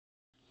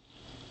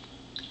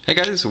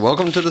Hey guys,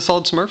 welcome to the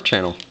Solid Smurf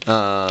channel.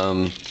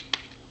 Or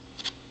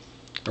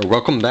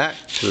welcome back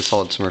to the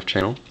Solid Smurf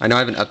channel. I know I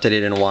haven't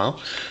updated in a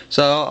while,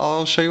 so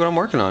I'll show you what I'm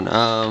working on.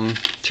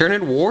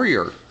 Tyranid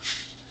Warrior.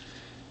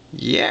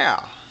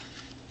 Yeah.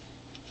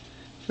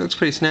 It looks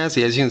pretty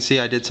snazzy. As you can see,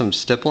 I did some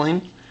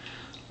stippling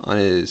on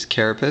his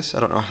carapace.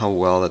 I don't know how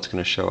well that's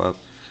going to show up.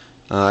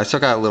 I still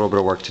got a little bit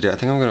of work to do. I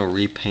think I'm going to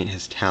repaint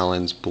his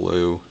talons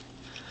blue.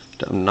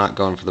 I'm not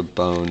going for the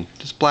bone.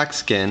 Just black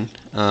skin.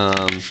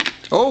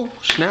 Oh,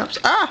 snaps.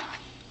 Ah!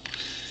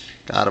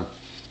 Got him.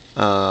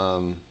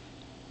 I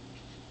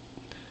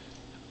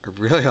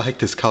really like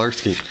this color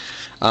scheme.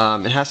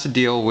 It has to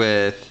deal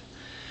with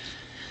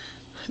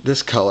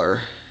this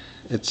color.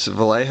 It's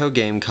Vallejo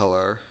game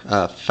color,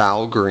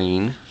 foul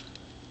green.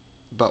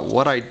 But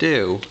what I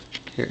do,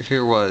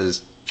 here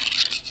was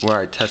where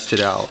I tested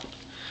out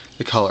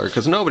the color,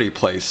 because nobody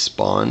plays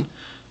Spawn.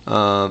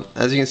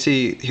 As you can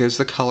see, here's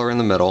the color in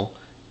the middle,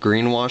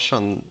 green wash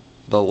on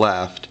the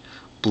left,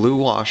 blue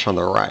wash on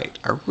the right.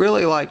 I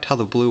really liked how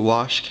the blue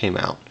wash came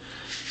out.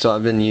 So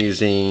I've been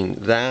using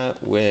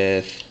that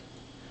with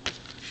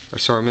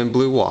Assortment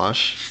Blue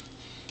Wash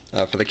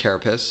for the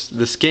carapace.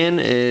 The skin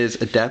is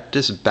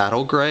Adeptus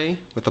Battle Gray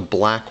with a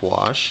black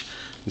wash.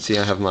 You can see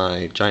I have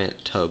my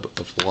giant tub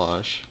of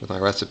wash with my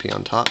recipe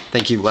on top.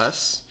 Thank you,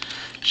 Les.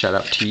 Shout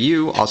out to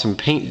you. Awesome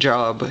paint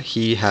job.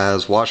 He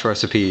has wash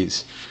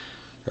recipes,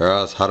 or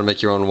else how to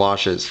make your own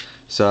washes.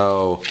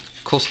 So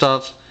cool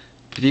stuff.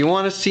 If you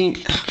want to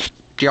see,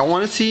 do y'all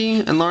want to see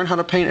and learn how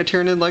to paint a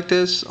Tyranid like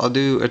this? I'll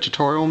do a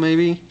tutorial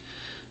maybe.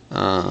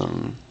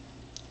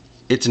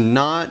 It's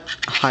not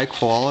high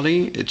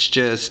quality,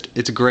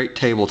 it's a great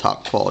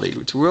tabletop quality.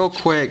 It's real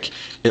quick,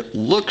 it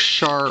looks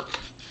sharp.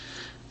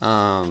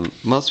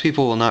 Most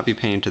people will not be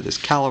painting to this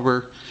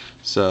caliber,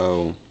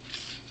 so,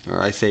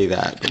 or I say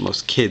that, but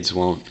most kids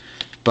won't.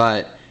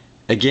 But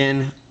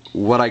again,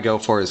 what I go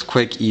for is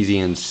quick, easy,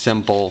 and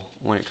simple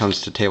when it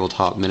comes to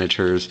tabletop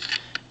miniatures,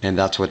 and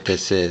that's what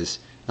this is.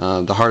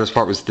 The hardest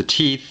part was the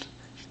teeth,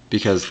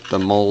 because the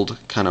mold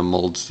kind of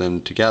molds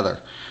them together.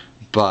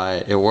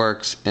 But it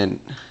works, and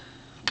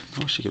I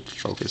wish you could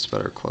focus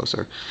better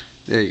closer.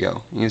 There you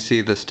go. You can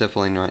see the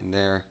stippling right in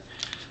there.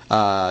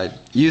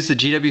 Use the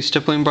GW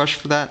stippling brush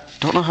for that.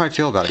 Don't know how I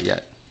feel about it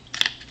yet.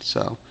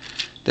 So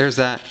there's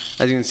that.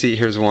 As you can see,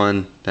 here's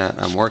one that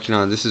I'm working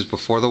on. This is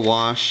before the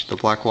wash, the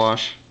black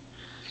wash.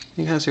 You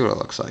can kind of see what it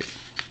looks like.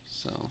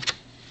 So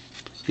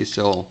he's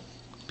still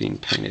being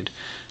painted.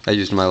 I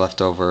used my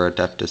leftover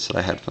Adeptus that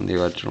I had from the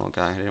original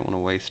guy. I didn't want to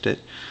waste it.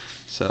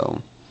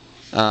 So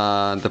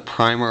the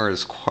primer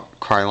is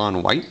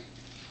Krylon White.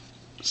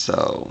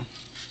 So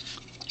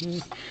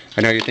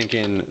I know you're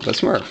thinking, the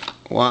Smurf,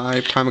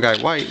 why prime a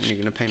guy white and you're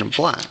gonna paint him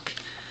black?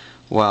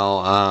 Well,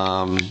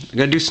 I'm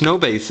gonna do snow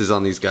bases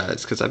on these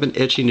guys because I've been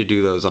itching to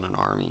do those on an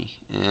army.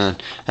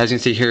 And as you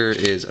can see, here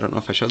is, I don't know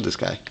if I showed this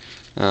guy,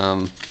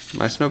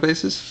 my snow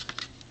bases.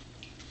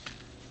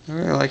 I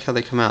really like how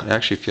they come out. It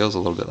actually feels a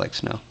little bit like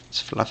snow.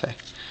 It's fluffy.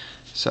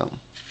 So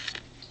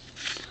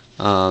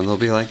they'll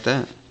be like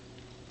that.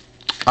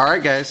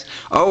 Alright guys,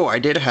 oh, I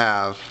did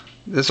have,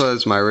 this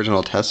was my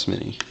original test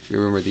mini, if you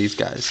remember these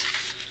guys.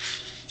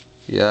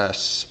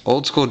 Yes,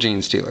 old school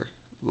Gene Stealer.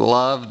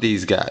 Love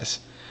these guys.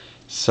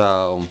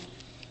 So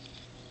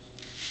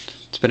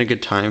it's been a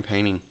good time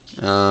painting.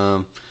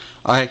 Oh,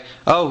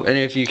 and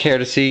if you care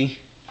to see,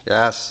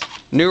 yes,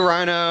 new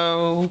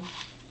Rhino.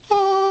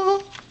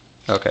 Oh.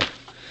 Okay,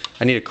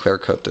 I need to clear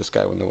coat this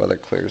guy when the weather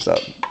clears up.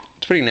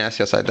 It's pretty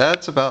nasty outside.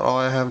 That's about all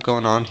I have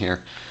going on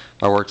here.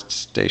 My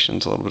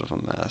workstation's a little bit of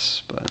a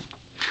mess, but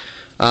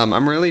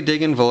I'm really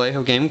digging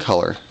Vallejo game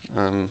color.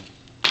 Been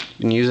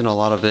using a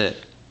lot of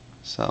it.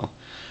 So,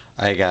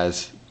 alright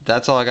guys,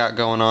 that's all I got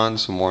going on.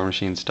 Some War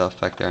Machine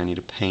stuff back there I need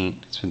to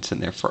paint. It's been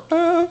sitting there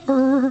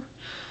forever.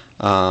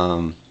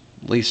 At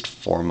least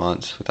 4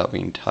 months without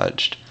being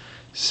touched.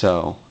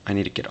 So, I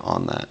need to get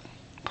on that.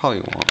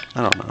 Probably won't.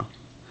 I don't know.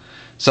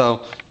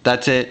 So,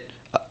 that's it.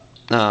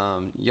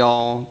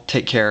 Y'all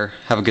take care.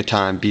 Have a good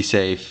time. Be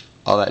safe.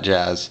 All that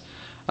jazz.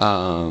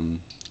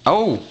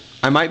 Oh,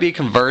 I might be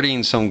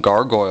converting some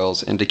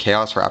gargoyles into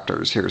Chaos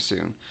Raptors here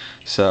soon,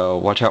 so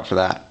watch out for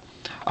that.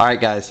 Alright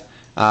guys,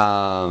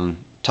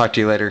 talk to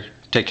you later.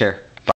 Take care.